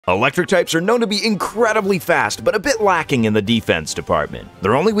Electric types are known to be incredibly fast, but a bit lacking in the defense department.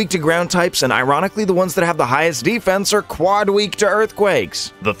 They're only weak to ground types, and ironically the ones that have the highest defense are quad weak to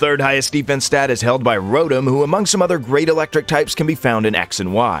earthquakes. The third highest defense stat is held by Rotom, who among some other great electric types can be found in X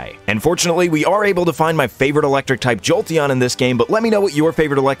and Y. And fortunately, we are able to find my favorite electric type Jolteon in this game, but let me know what your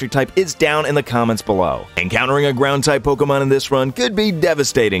favorite electric type is down in the comments below. Encountering a ground type Pokemon in this run could be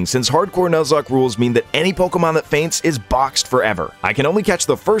devastating, since Hardcore Nuzlocke rules mean that any Pokemon that faints is boxed forever. I can only catch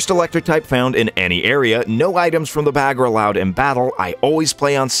the first electric type found in any area, no items from the bag are allowed in battle, I always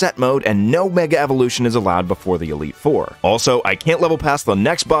play on set mode, and no Mega Evolution is allowed before the Elite Four. Also, I can't level past the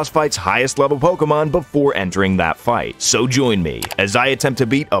next boss fight's highest level Pokemon before entering that fight. So join me as I attempt to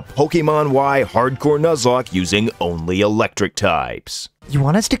beat a Pokemon Y Hardcore Nuzlocke using only electric types. You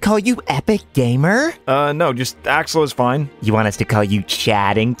want us to call you Epic Gamer? No, just Axel is fine. You want us to call you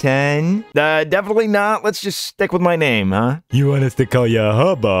Chaddington? Definitely not. Let's just stick with my name, huh? You want us to call you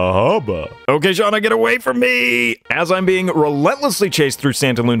Hubba Hubba? Okay, Shauna, get away from me! As I'm being relentlessly chased through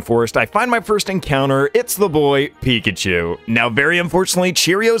Santaloon Forest, I find my first encounter. It's the boy, Pikachu. Now, very unfortunately,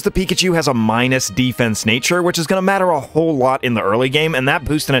 Cheerios the Pikachu has a minus defense nature, which is gonna matter a whole lot in the early game, and that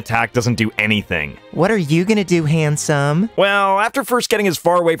boost in attack doesn't do anything. What are you gonna do, handsome? Well, after first getting as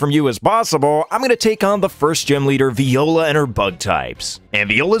far away from you as possible, I'm gonna take on the first gym leader, Viola, and her bug types. And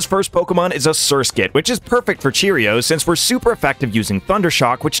Viola's first Pokemon is a Surskit, which is perfect for Cheerios since we're super effective using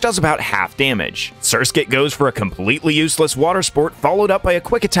Thundershock, which does about half damage. Surskit goes for a completely useless Water Sport, followed up by a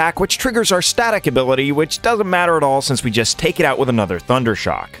Quick Attack, which triggers our Static ability, which doesn't matter at all since we just take it out with another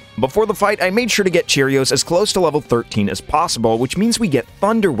Thundershock. Before the fight, I made sure to get Cheerios as close to level 13 as possible, which means we get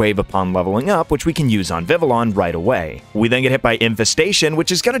Thunder Wave upon leveling up, which we can use on Vivillon right away. We then get hit by Infestation,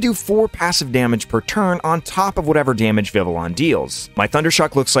 which is going to do 4 passive damage per turn on top of whatever damage Vivillon deals. My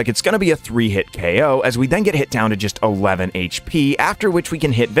Thundershock looks like it's going to be a 3-hit KO, as we then get hit down to just 11 HP, after which we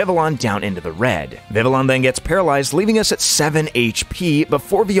can hit Vivillon down into the red. Vivillon then gets paralyzed, leaving us at 7 HP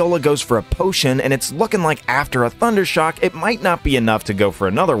before Viola goes for a potion, and it's looking like after a Thundershock, it might not be enough to go for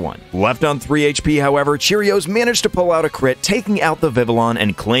another one. Left on 3 HP, however, Cheerios managed to pull out a crit, taking out the Vivillon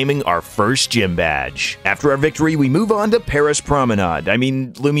and claiming our first gym badge. After our victory, we move on to Paris Promenade. I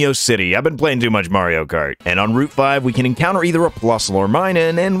mean, Lumio City. I've been playing too much Mario Kart. And on Route 5, we can encounter either a Plusle or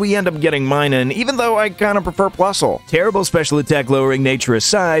Minun, and we end up getting Minun, even though I kinda prefer Plusle. Terrible special attack lowering nature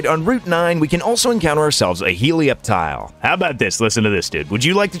aside, on Route 9, we can also encounter ourselves a Helioptile. How about this? Listen to this, dude. Would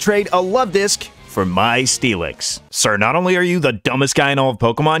you like to trade a Love Disc for my Steelix? Sir, not only are you the dumbest guy in all of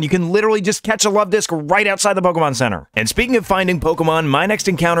Pokemon, you can literally just catch a Love Disc right outside the Pokemon Center. And speaking of finding Pokemon, my next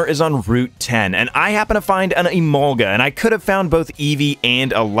encounter is on Route 10, and I happen to find an Emolga, and I could have found both Eevee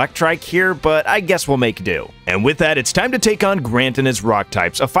and Electrike here, but I guess we'll make do. And with that, it's time to take on Grant and his rock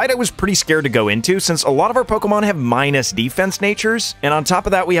types, a fight I was pretty scared to go into since a lot of our Pokemon have minus defense natures, and on top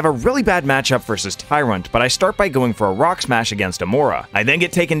of that, we have a really bad matchup versus Tyrant, but I start by going for a Rock Smash against Amora. I then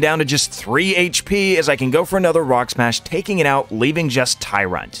get taken down to just 3 HP as I can go for another Rock Smash, taking it out, leaving just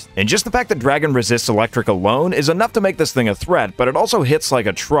Tyrant. And just the fact that Dragon resists electric alone is enough to make this thing a threat, but it also hits like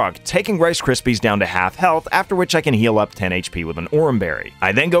a truck, taking Rice Krispies down to half health, after which I can heal up 10 HP with an Orum Berry.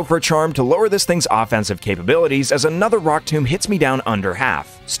 I then go for a Charm to lower this thing's offensive capabilities as another Rock Tomb hits me down under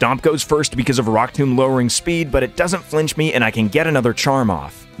half. Stomp goes first because of Rock Tomb lowering speed, but it doesn't flinch me and I can get another Charm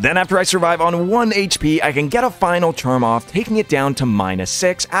off. Then after I survive on 1 HP, I can get a final Charm off, taking it down to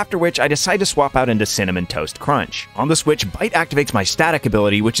 -6, after which I decide to swap out into Cinnamon Toast Crunch. On the switch, Bite activates my static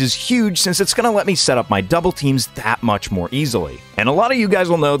ability, which is huge since it's going to let me set up my double teams that much more easily. And a lot of you guys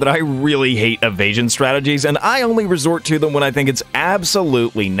will know that I really hate evasion strategies, and I only resort to them when I think it's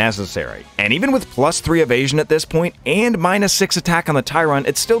absolutely necessary. And even with +3 evasion at this point, and -6 attack on the Tyrant,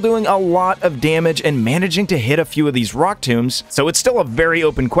 it's still doing a lot of damage and managing to hit a few of these Rock Tombs, so it's still a very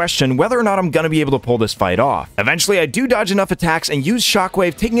open question whether or not I'm going to be able to pull this fight off. Eventually, I do dodge enough attacks and use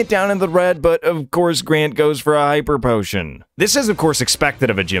Shockwave, taking it down in the red, but of course Grant goes for a Hyper Potion. This is of course expected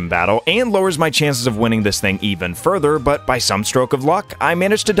of a gym battle, and lowers my chances of winning this thing even further, but by some stroke of luck, I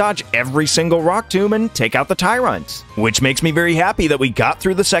managed to dodge every single Rock Tomb and take out the Tyrant. Which makes me very happy that we got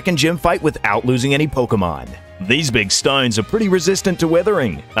through the second gym fight without losing any Pokemon. These big stones are pretty resistant to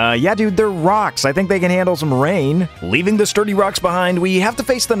weathering. Yeah dude, they're rocks. I think they can handle some rain. Leaving the sturdy rocks behind, we have to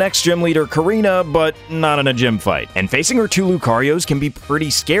face the next gym leader, Karina, but not in a gym fight. And facing her 2 Lucarios can be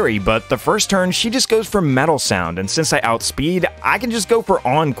pretty scary, but the first turn, she just goes for Metal Sound, and since I outspeed, I can just go for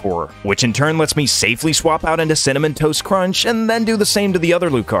Encore, which in turn lets me safely swap out into Cinnamon Toast Crunch, and then do the same to the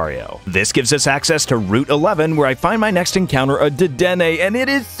other Lucario. This gives us access to Route 11, where I find my next encounter, a Dedenne, and it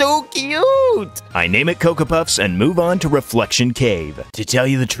is so cute! I name it Cocoa Puffs, buffs and move on to Reflection Cave. To tell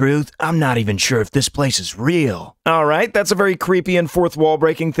you the truth, I'm not even sure if this place is real. Alright, that's a very creepy and fourth wall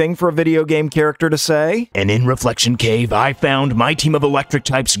breaking thing for a video game character to say. And in Reflection Cave, I found my team of electric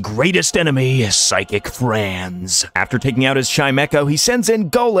types' greatest enemy, Psychic Franz. After taking out his Chimecho, he sends in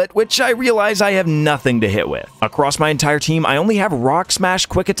Golett, which I realize I have nothing to hit with. Across my entire team, I only have Rock Smash,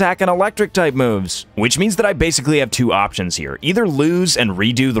 Quick Attack, and Electric type moves, which means that I basically have two options here. Either lose and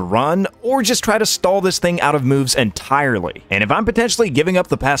redo the run, or just try to stall this thing out of moves entirely. And if I'm potentially giving up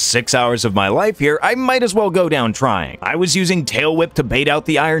the past 6 hours of my life here, I might as well go down trying. I was using Tail Whip to bait out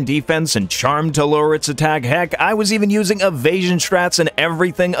the Iron Defense and Charm to lower its attack. Heck, I was even using evasion strats and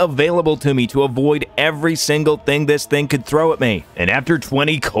everything available to me to avoid every single thing this thing could throw at me. And after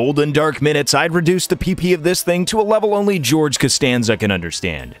 20 cold and dark minutes, I'd reduced the PP of this thing to a level only George Costanza can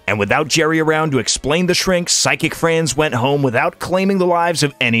understand. And without Jerry around to explain the shrink, Psychic Franz went home without claiming the lives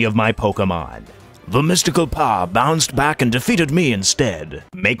of any of my Pokemon. The mystical Pa bounced back and defeated me instead.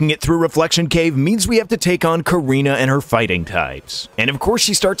 Making it through Reflection Cave means we have to take on Karina and her fighting types. And of course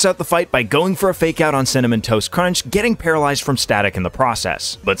she starts out the fight by going for a fake out on Cinnamon Toast Crunch, getting paralyzed from static in the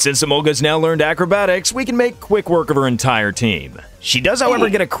process. But since Emolga's now learned acrobatics, we can make quick work of her entire team. She does, however,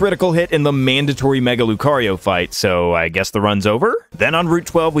 get a critical hit in the mandatory Mega Lucario fight, so I guess the run's over? Then on Route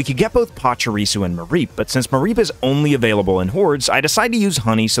 12, we could get both Pachirisu and Mareep, but since Mareep is only available in hordes, I decide to use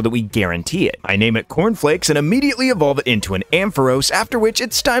Honey so that we guarantee it. I name it Cornflakes and immediately evolve it into an Ampharos, after which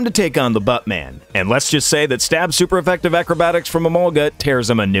it's time to take on the Buttman. And let's just say that Stab's super effective acrobatics from Emolga tears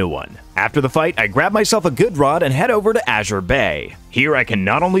him a new one. After the fight, I grab myself a good rod and head over to Azure Bay. Here I can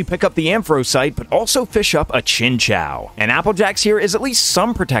not only pick up the Ampharosite, but also fish up a Chinchou. And Applejack's here is at least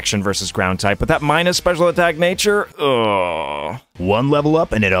some protection versus ground type, but that minus special attack nature, ugh. One level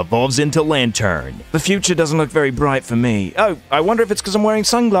up and it evolves into Lantern. The future doesn't look very bright for me. Oh, I wonder if it's because I'm wearing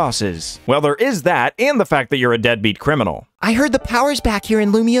sunglasses. Well, there is that, and the fact that you're a deadbeat criminal. I heard the power's back here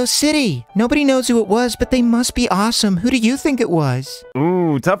in Lumio City. Nobody knows who it was, but they must be awesome. Who do you think it was?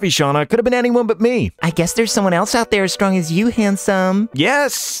 Ooh, toughy, Shauna. Could have been anyone but me. I guess there's someone else out there as strong as you, handsome.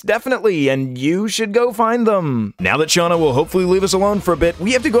 Yes, definitely, and you should go find them. Now that Shauna will hopefully leave us alone for a bit,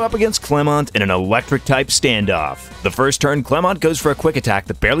 we have to go up against Clemont in an electric-type standoff. The first turn, Clemont goes for a quick attack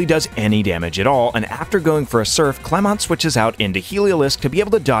that barely does any damage at all, and after going for a Surf, Clemont switches out into Heliolisk to be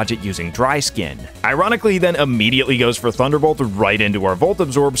able to dodge it using Dry Skin. Ironically, he then immediately goes for Thunderbolt right into our Volt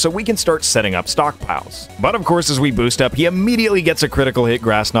Absorb so we can start setting up stockpiles. But of course, as we boost up, he immediately gets a critical hit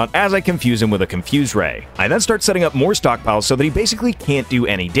Grass Knot as I confuse him with a Confuse Ray. I then start setting up more stockpiles so that he basically can't do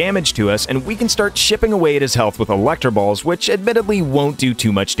any damage to us, and we can start chipping away at his health with Electroballs, which admittedly won't do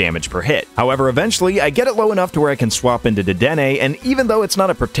too much damage per hit. However, eventually, I get it low enough to where I can swap into Dedenne, and even though it's not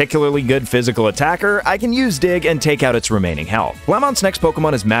a particularly good physical attacker, I can use Dig and take out its remaining health. Flamont's next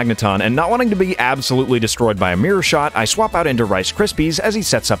Pokemon is Magneton, and not wanting to be absolutely destroyed by a Mirror Shot, I swap out into Rice Krispies as he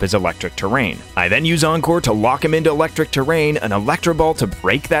sets up his Electric Terrain. I then use Encore to lock him into Electric Terrain, an Electro Ball to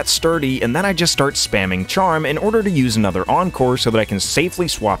break that Sturdy, and then I just start spamming Charm in order to use another Encore so that I can safely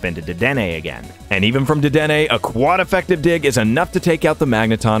swap into Dedenne again. And even from Dedenne, a quad-effective Dig is enough to take out the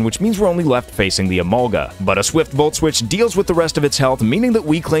Magneton, which means we're only left facing the Emolga. But a Swift Volt Switch deals with the rest of its health, meaning that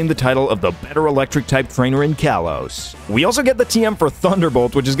we claim the title of the better Electric-type trainer in Kalos. We also get the TM for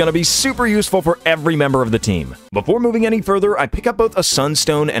Thunderbolt, which is going to be super useful for every member of the team. Before moving any further, I pick up both a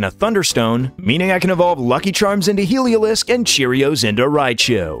Sunstone and a Thunderstone, meaning I can evolve Lucky Charms into Heliolisk and Cheerios into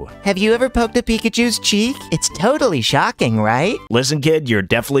Raichu. Have you ever poked a Pikachu's cheek? It's totally shocking, right? Listen, kid, you're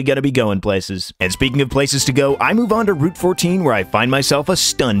definitely gonna be going places. And speaking of places to go, I move on to Route 14 where I find myself a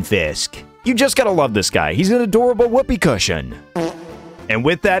Stunfisk. You just gotta love this guy. He's an adorable whoopee cushion. And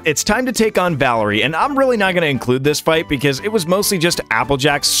with that, it's time to take on Valerie, and I'm really not going to include this fight because it was mostly just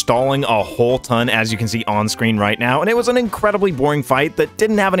Applejack stalling a whole ton, as you can see on screen right now, and it was an incredibly boring fight that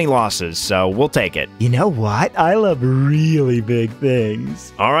didn't have any losses, so we'll take it. You know what? I love really big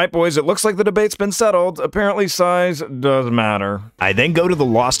things. Alright boys, it looks like the debate's been settled. Apparently size does matter. I then go to the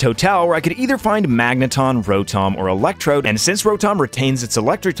Lost Hotel where I could either find Magneton, Rotom, or Electrode, and since Rotom retains its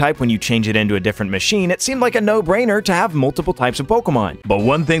electric type when you change it into a different machine, it seemed like a no-brainer to have multiple types of Pokemon. But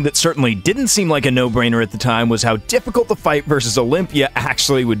one thing that certainly didn't seem like a no-brainer at the time was how difficult the fight versus Olympia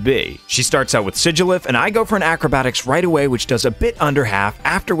actually would be. She starts out with Sigilif, and I go for an Acrobatics right away, which does a bit under half,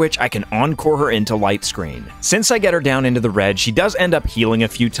 after which I can Encore her into Light Screen. Since I get her down into the red, she does end up healing a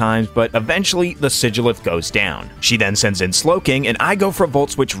few times, but eventually the Sigilif goes down. She then sends in Slowking, and I go for a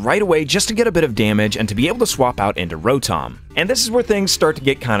Volt Switch right away just to get a bit of damage and to be able to swap out into Rotom. And this is where things start to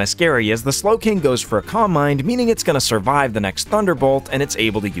get kinda scary, as the Slowking goes for a Calm Mind, meaning it's gonna survive the next Thunderbolt and it's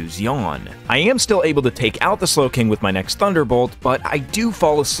able to use Yawn. I am still able to take out the Slowking with my next Thunderbolt, but I do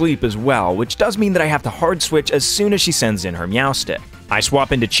fall asleep as well, which does mean that I have to hard switch as soon as she sends in her Meowstic. I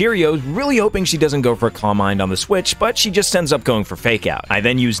swap into Cheerios, really hoping she doesn't go for a Calm Mind on the switch, but she just ends up going for Fake Out. I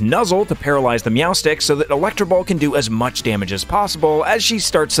then use Nuzzle to paralyze the Meowstic so that Electro Ball can do as much damage as possible as she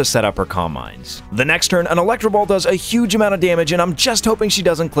starts to set up her Calm Minds. The next turn, an Electro Ball does a huge amount of damage, and I'm just hoping she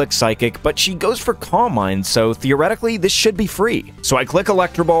doesn't click Psychic, but she goes for Calm Mind, so theoretically this should be free. So I click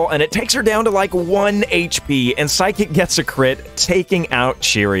Electro Ball, and it takes her down to like 1 HP, and Psychic gets a crit, taking out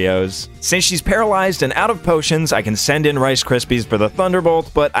Cheerios. Since she's paralyzed and out of potions, I can send in Rice Krispies for the Thunderbolt,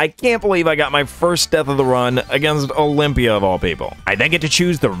 but I can't believe I got my first death of the run against Olympia of all people. I then get to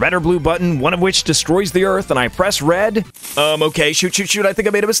choose the red or blue button, one of which destroys the earth, and I press red. Okay, shoot, I think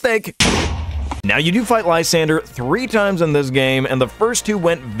I made a mistake. Now, you do fight Lysander 3 times in this game, and the first 2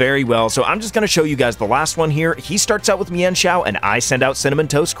 went very well, so I'm just going to show you guys the last one here. He starts out with Mienshao, and I send out Cinnamon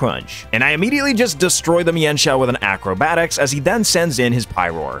Toast Crunch. And I immediately just destroy the Mienshao with an Acrobatics, as he then sends in his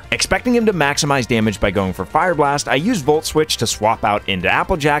Pyroar. Expecting him to maximize damage by going for Fire Blast, I use Volt Switch to swap out into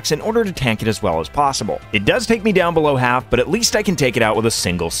Applejacks in order to tank it as well as possible. It does take me down below half, but at least I can take it out with a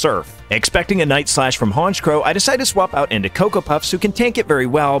single Surf. Expecting a Night Slash from Honchkrow, I decide to swap out into Cocoa Puffs, who can tank it very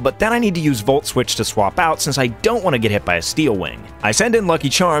well, but then I need to use Volt Switch to swap out since I don't want to get hit by a Steel Wing. I send in Lucky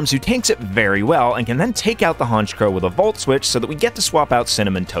Charms, who tanks it very well and can then take out the Honchkrow with a Volt Switch so that we get to swap out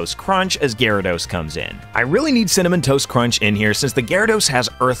Cinnamon Toast Crunch as Gyarados comes in. I really need Cinnamon Toast Crunch in here since the Gyarados has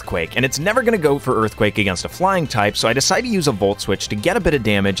Earthquake, and it's never going to go for Earthquake against a flying type, so I decide to use a Volt Switch to get a bit of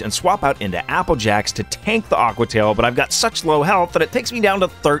damage and swap out into Applejacks to tank the Aqua Tail, but I've got such low health that it takes me down to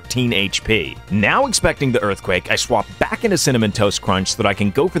 13 HP. Now, expecting the Earthquake, I swap back into Cinnamon Toast Crunch so that I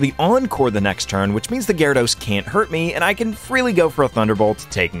can go for the Encore the next turn, which means the Gyarados can't hurt me, and I can freely go for a Thunderbolt,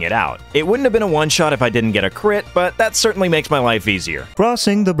 taking it out. It wouldn't have been a one-shot if I didn't get a crit, but that certainly makes my life easier.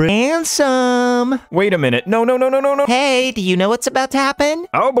 Crossing the bridge. Handsome! Wait a minute. No. Hey, do you know what's about to happen?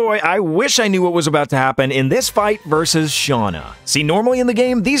 Oh boy, I wish I knew what was about to happen in this fight versus Shauna. See, normally in the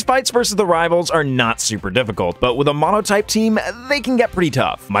game, these fights versus the rivals are not super difficult, but with a mono-type team, they can get pretty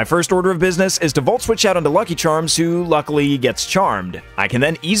tough. My first order of business is to Volt Switch out onto Lucky Charms, who luckily gets charmed. I can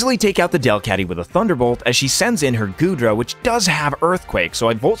then easily take out the Delcatty with a Thunderbolt as she sends in her Goodra, which does have Earthquake, so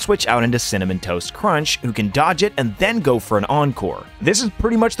I Volt Switch out into Cinnamon Toast Crunch, who can dodge it and then go for an Encore. This is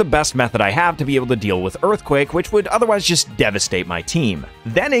pretty much the best method I have to be able to deal with Earthquake, which would otherwise just devastate my team.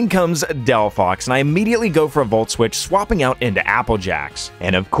 Then in comes Delphox, and I immediately go for a Volt Switch, swapping out into Applejacks.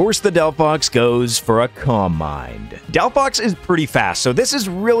 And of course the Delphox goes for a Calm Mind. Delphox is pretty fast, so this is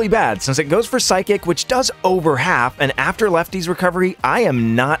really bad since it goes for Psychic, which does over half, and after Lefty's recovery, I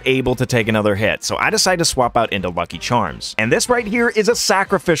am not able to take another hit, so I decide to swap out into Lucky Charms. And this right here is a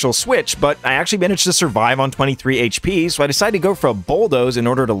sacrificial switch, but I actually managed to survive on 23 HP, so I decided to go for a Bulldoze in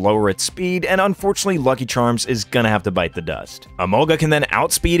order to lower its speed, and unfortunately Lucky Charms is gonna have to bite the dust. Emolga can then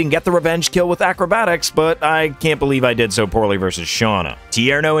outspeed and get the revenge kill with Acrobatics, but I can't believe I did so poorly versus Shauna.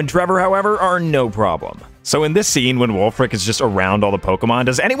 Tierno and Trevor, however, are no problem. So in this scene, when Wulfric is just around all the Pokemon,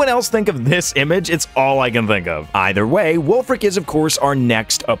 does anyone else think of this image? It's all I can think of. Either way, Wulfric is of course our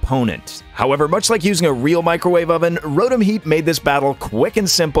next opponent. However, much like using a real microwave oven, Rotom Heat made this battle quick and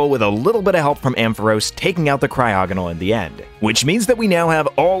simple with a little bit of help from Ampharos taking out the Cryogonal in the end. Which means that we now have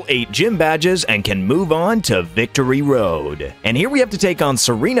all 8 gym badges and can move on to Victory Road. And here we have to take on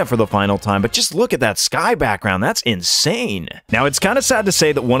Serena for the final time, but just look at that sky background, that's insane. Now it's kind of sad to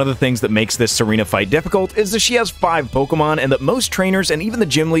say that one of the things that makes this Serena fight difficult is that she has 5 Pokemon and that most trainers and even the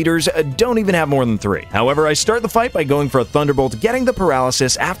gym leaders don't even have more than 3. However, I start the fight by going for a Thunderbolt, getting the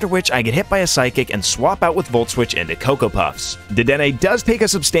paralysis, after which I get hit by a Psychic and swap out with Volt Switch into Cocoa Puffs. Dedenne does take a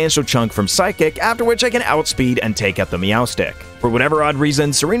substantial chunk from Psychic, after which I can outspeed and take out the Meowstic. For whatever odd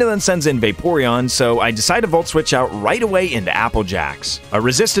reason, Serena then sends in Vaporeon, so I decide to Volt Switch out right away into Applejacks. A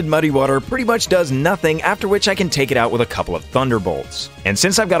resisted Muddy Water pretty much does nothing, after which I can take it out with a couple of Thunderbolts. And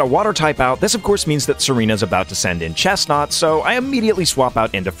since I've got a Water type out, this of course means that Serena's about to send in Chestnut, so I immediately swap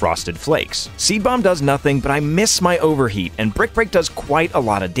out into Frosted Flakes. Seed Bomb does nothing, but I miss my Overheat, and Brick Break does quite a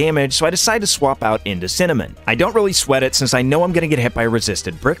lot of damage, so I decide to swap out into Cinnamon. I don't really sweat it since I know I'm going to get hit by a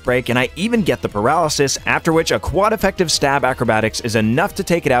resisted Brick Break, and I even get the Paralysis, after which a quad effective Stab Acrobat acrobatics is enough to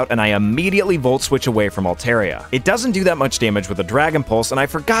take it out, and I immediately Volt Switch away from Altaria. It doesn't do that much damage with a Dragon Pulse, and I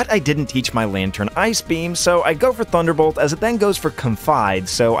forgot I didn't teach my Lantern Ice Beam, so I go for Thunderbolt as it then goes for Confide,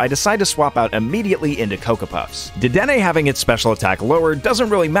 so I decide to swap out immediately into Cocoa Puffs. Dedenne having its special attack lowered doesn't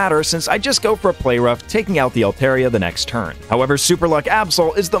really matter since I just go for a Play Rough, taking out the Altaria the next turn. However, Super Luck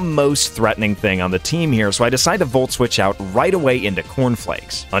Absol is the most threatening thing on the team here, so I decide to Volt Switch out right away into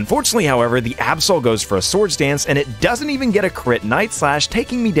Cornflakes. Unfortunately, however, the Absol goes for a Swords Dance, and it doesn't even get a crit Night Slash,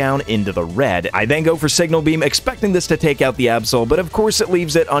 taking me down into the red. I then go for Signal Beam, expecting this to take out the Absol, but of course it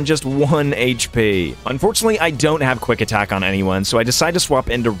leaves it on just 1 HP. Unfortunately, I don't have Quick Attack on anyone, so I decide to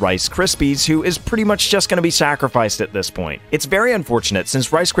swap into Rice Krispies, who is pretty much just going to be sacrificed at this point. It's very unfortunate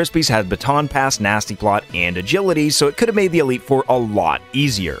since Rice Krispies had Baton Pass, Nasty Plot, and Agility, so it could have made the Elite Four a lot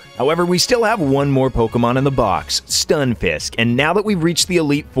easier. However, we still have one more Pokemon in the box, Stunfisk, and now that we've reached the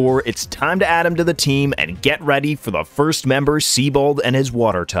Elite Four, it's time to add him to the team and get ready for the first member, Seabold, and his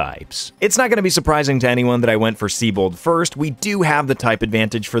water types. It's not going to be surprising to anyone that I went for Seabold first. We do have the type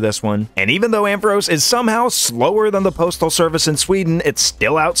advantage for this one, and even though Ampharos is somehow slower than the Postal Service in Sweden, it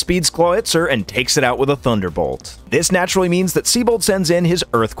still outspeeds Clawitzer and takes it out with a Thunderbolt. This naturally means that Seabold sends in his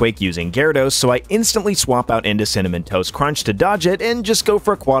Earthquake using Gyarados, so I instantly swap out into Cinnamon Toast Crunch to dodge it and just go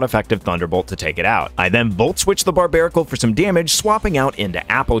for a quad-effective Thunderbolt to take it out. I then Volt Switch the Barbaracle for some damage, swapping out into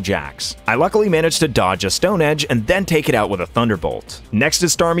Applejacks. I luckily managed to dodge a Stone Edge and then take it out with a Thunderbolt. Next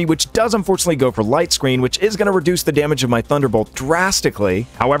is Starmie, which does unfortunately go for Light Screen, which is going to reduce the damage of my Thunderbolt drastically.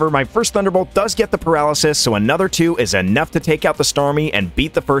 However, my first Thunderbolt does get the paralysis, so another 2 is enough to take out the Starmie and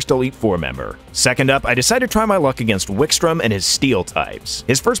beat the first Elite Four member. Second up, I decide to try my luck against Wickstrom and his Steel types.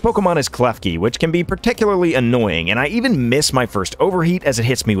 His first Pokemon is Klefki, which can be particularly annoying, and I even miss my first Overheat as it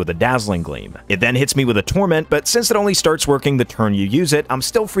hits me with a Dazzling Gleam. It then hits me with a Torment, but since it only starts working the turn you use it, I'm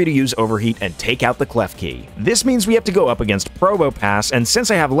still free to use Overheat and take out the Klefki. This means we have to go up against Probopass, and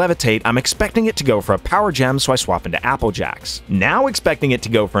since I have Levitate, I'm expecting it to go for a Power Gem, so I swap into Applejacks. Now expecting it to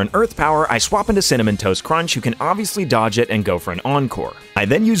go for an Earth Power, I swap into Cinnamon Toast Crunch, who can obviously dodge it and go for an Encore. I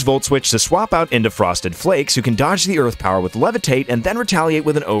then use Volt Switch to swap out into Frosted Flakes, who can dodge the Earth Power with Levitate and then retaliate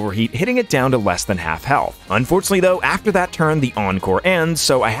with an Overheat, hitting it down to less than half health. Unfortunately though, after that turn, the Encore ends,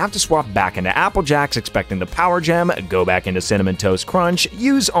 so I have to swap back into Applejacks expecting the Power Gem, go back into Cinnamon Toast Crunch,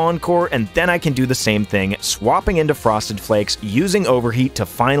 use Encore, and then I can do the same thing, swapping into Frosted Flakes, using Overheat to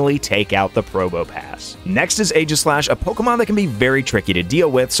finally take out the Probopass. Next is Aegislash, a Pokemon that can be very tricky to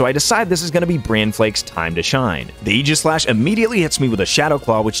deal with, so I decide this is going to be Brandflake's time to shine. The Aegislash immediately hits me with a Shadow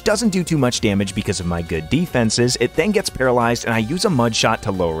Claw, which doesn't do too much damage because of my good defenses. It then gets paralyzed, and I use a Mud Shot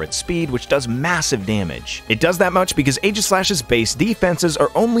to lower its speed, which does massive damage. It does that much because Aegislash's base defenses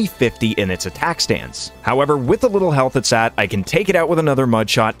are only 50 in its attack stance. However, with the little health it's at, I can take it out with another Mud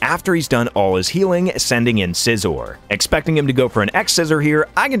Shot after he's done all his healing, sending in Scizor. Expecting him to go for an X-Scissor here,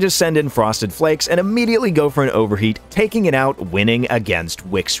 I can just send in Frosted Flakes and immediately go for an Overheat, taking it out, winning against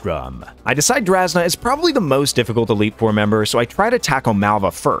Wickstrom. I decide Drasna is probably the most difficult Elite Four member, so I try to tackle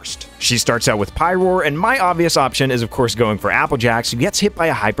Malva first. She starts out with Pyroar, and my obvious option is of course going for Applejacks, who gets hit by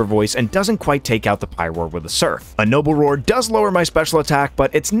a Hyper Voice and doesn't quite take out the Pyroar with a Surf. A Noble Roar does lower my special attack,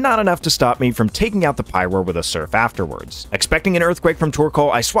 but it's not enough to stop me from taking out the Pyroar with a Surf afterwards. Expecting an Earthquake from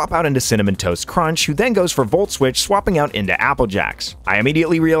Torkoal, I swap out into Cinnamon Toast Crunch, who then goes for Volt Switch, swapping out into Applejacks. I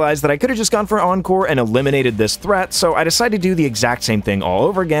immediately realized that I could have just gone for Encore and eliminated this threat, so I decided to do the exact same thing all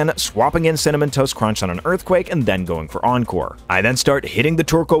over again, swapping in Cinnamon Toast Crunch on an Earthquake and then going for Encore. I then start hitting the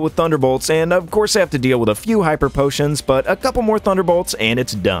Torkoal with Thunderbolts, and of course I have to deal with a few Hyper Potions, but a couple more Thunderbolts and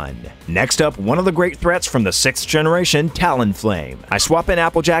it's done. Next up, one of the great threats from the 6th generation, Talonflame. I swap in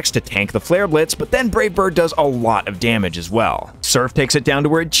Applejacks to tank the Flare Blitz, but then Brave Bird does a lot of damage as well. Surf takes it down to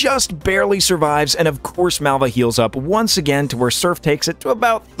where it just barely survives, and of course Malva heals up once again to where Surf takes it to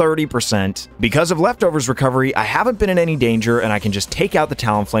about 30%. Because of Leftovers recovery, I haven't been in any danger and I can just take out the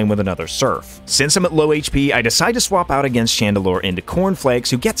Talonflame with another Surf. Since I'm at low HP, I decide to swap out against Chandelure into Cornflakes,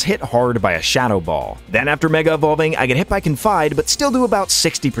 who gets hit hard by a Shadow Ball. Then after Mega Evolving, I get hit by Confide, but still do about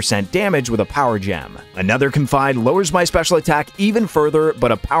 60% damage with a Power Gem. Another Confide lowers my special attack even further,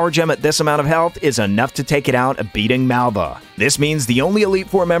 but a Power Gem at this amount of health is enough to take it out, beating Malva. This means the only Elite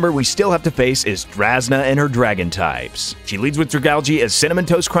Four member we still have to face is Drasna and her Dragon types. She leads with Dragalge as Cinnamon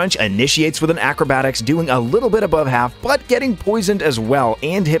Toast Crunch initiates with an Acrobatics, doing a little bit above half, but getting poisoned as well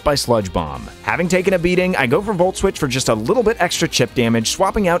and hit by Sludge Bomb. Having taken a beating, I go for Volt Switch for just a little bit extra chip damage,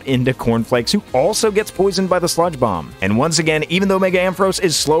 swapping out into Cornflakes, who also gets poisoned by the Sludge Bomb. And once again, even though Mega Ampharos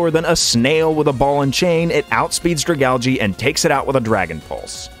is slower than a snail with a ball and chain, it outspeeds Dragalge and takes it out with a Dragon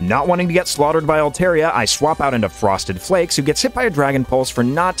Pulse. Not wanting to get slaughtered by Altaria, I swap out into Frosted Flakes, who gets hit by a Dragon Pulse for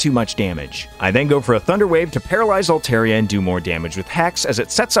not too much damage. I then go for a Thunder Wave to paralyze Altaria and do more damage with Hex as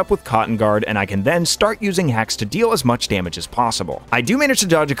it sets up with Cotton Guard, and I can then start using Hex to deal as much damage as possible. I do manage to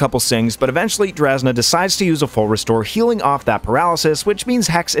dodge a couple Sings, but eventually Drasna decides to use a full restore, healing off that paralysis, which means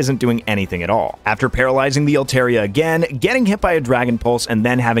Hex isn't doing anything at all. After paralyzing the Altaria again, getting hit by a Dragon Pulse, and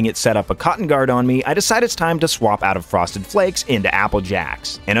then having it set up a Cotton Guard on me, I decide it's time to swap out of Frosted Flakes into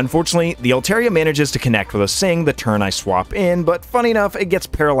Applejacks. And unfortunately, the Altaria manages to connect with a Sing the turn I swap in, but funny enough, it gets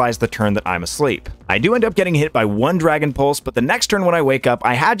paralyzed the turn that I'm asleep. I do end up getting hit by one Dragon Pulse, but the next turn when I wake up,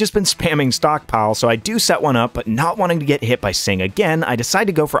 I had just been spamming Stockpile, so I do set one up, but not wanting to get hit by Sing again, I decide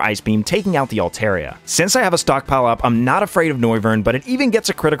to go for Ice Beam, taking out the Altaria. Since I have a Stockpile up, I'm not afraid of Noivern, but it even gets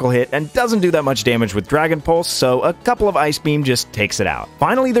a critical hit and doesn't do that much damage with Dragon Pulse, so a couple of Ice Beam just takes it out.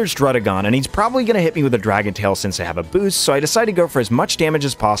 Finally, there's Druddigon, and he's probably going to hit me with a Dragon Tail since I have a boost, so I decide to go for as much damage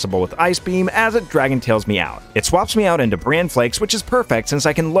as possible with Ice Beam as it Dragon Tails me out. It swaps me out into Bran Flakes, which is perfect since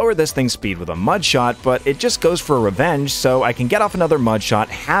I can lower this thing's speed with a Mud Shot, but it just goes for a revenge, so I can get off another Mud Shot,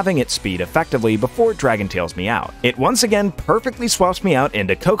 having its speed effectively before it Dragon Tails me out. It once again perfectly swaps me out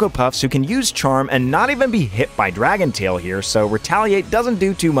into Cocoa Puffs, who can use Charm and not even be hit by Dragon Tail here, so Retaliate doesn't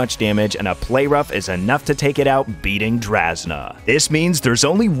do too much damage, and a Play Rough is enough to take it out, beating Drasna. This means there's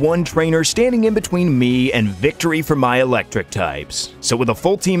only one trainer standing in between me and victory for my electric types. So with a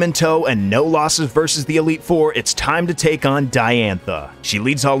full team in tow and no losses versus the Elite Four, it's time to take on Diantha. She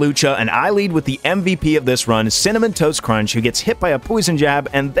leads Hawlucha, and I lead with the MVP of this run, Cinnamon Toast Crunch, who gets hit by a Poison Jab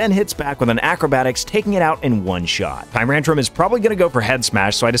and then hits back with an Acrobatics, taking it out in one shot. Tyrantrum is probably going to go for Head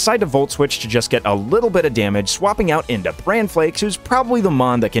Smash, so I decide to Volt Switch to just get a little bit of damage, swapping out into Bran Flakes, who's probably the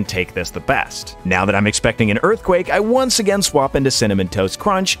Mon that can take this the best. Now that I'm expecting an Earthquake, I once again swap into Cinnamon Toast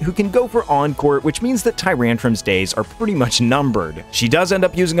Crunch, who can go for Encore, which means that Tyrantrum's days are pretty much numbered. She does end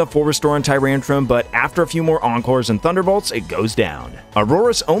up using a full restore on Tyrantrum, but after a few more Encores and Thunderbolts, it goes down.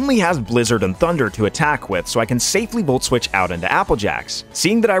 Aurorus only has Blizzard and Thunder to attack with, so I can safely Volt Switch out into Applejacks.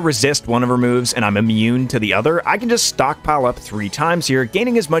 Seeing that I resist one of her moves and I'm immune to the other, I can just stockpile up 3 times here,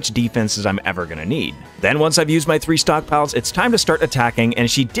 gaining as much defense as I'm ever gonna need. Then once I've used my 3 stockpiles, it's time to start attacking, and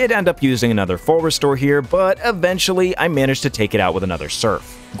she did end up using another full restore here, but eventually I managed to take it out with another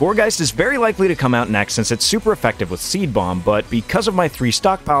Surf. Gourgeist is very likely to come out next since it's super effective with Seed Bomb, but because of my 3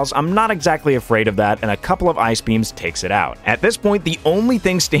 stockpiles, I'm not exactly afraid of that, and a couple of Ice Beams takes it out. At this point, the only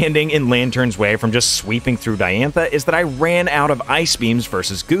thing standing in Lantern's way from just sweeping through Diantha is that I ran out of Ice Beams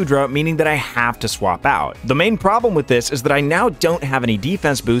versus Goodra, meaning that I have to swap out. The main problem with this is that I now don't have any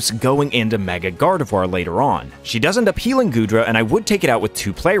defense boosts going into Mega Gardevoir later on. She does end up healing Goodra, and I would take it out with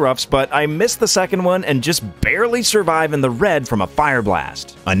 2 Play Roughs, but I missed the second one and just barely survive in the red from a Fire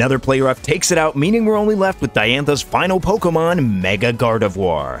Blast. Another Play Rough takes it out, meaning we're only left with Diantha's final Pokemon, Mega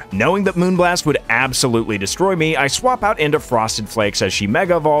Gardevoir. Knowing that Moonblast would absolutely destroy me, I swap out into Frosted Flakes as she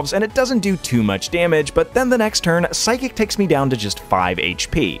Mega Evolves, and it doesn't do too much damage, but then the next turn, Psychic takes me down to just 5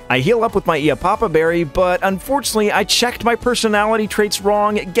 HP. I heal up with my Iapapa Berry, but unfortunately, I checked my personality traits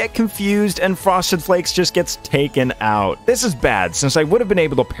wrong, get confused, and Frosted Flakes just gets taken out. This is bad, since I would have been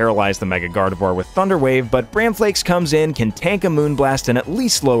able to paralyze the Mega Gardevoir with Thunder Wave, but Bran Flakes comes in, can tank a Moonblast, and at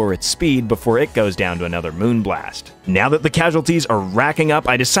least lower its speed before it goes down to another Moonblast. Now that the casualties are racking up,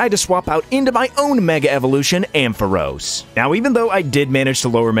 I decide to swap out into my own Mega Evolution, Ampharos. Now, even though I did manage to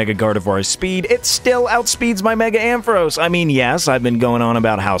lower Mega Gardevoir's speed, it still outspeeds my Mega Ampharos. I mean, yes, I've been going on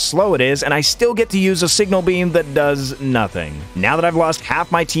about how slow it is, and I still get to use a Signal Beam that does nothing. Now that I've lost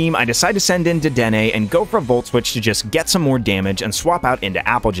half my team, I decide to send in Dedenne and go for a Volt Switch to just get some more damage and swap out into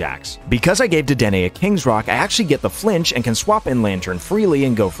Applejacks. Because I gave Dedenne a King's Rock, I actually get the flinch and can swap in Lantern freely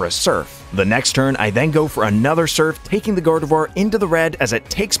and go for a Surf. The next turn, I then go for another Surf, taking the Gardevoir into the red as it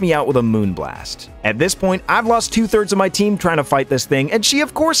takes me out with a Moonblast. At this point, I've lost 2/3 of my team trying to fight this thing, and she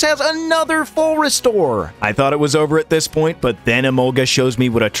of course has another full restore. I thought it was over at this point, but then Emolga shows me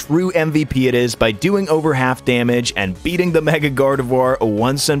what a true MVP it is by doing over half damage and beating the Mega Gardevoir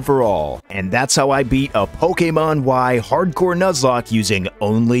once and for all. And that's how I beat a Pokemon Y Hardcore Nuzlocke using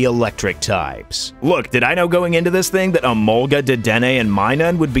only electric types. Look, did I know going into this thing that Emolga, Dedenne, and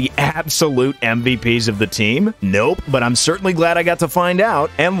Minun would be absolute MVPs of the team? Nope, but I'm certainly glad I got to find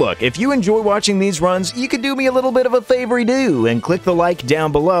out. And look, if you enjoy watching these runs, you could do me a little bit of a favor-do and click the like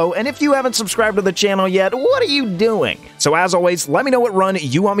down below, and if you haven't subscribed to the channel yet, what are you doing? So as always, let me know what run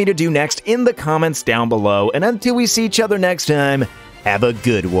you want me to do next in the comments down below, and until we see each other next time, have a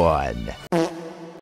good one.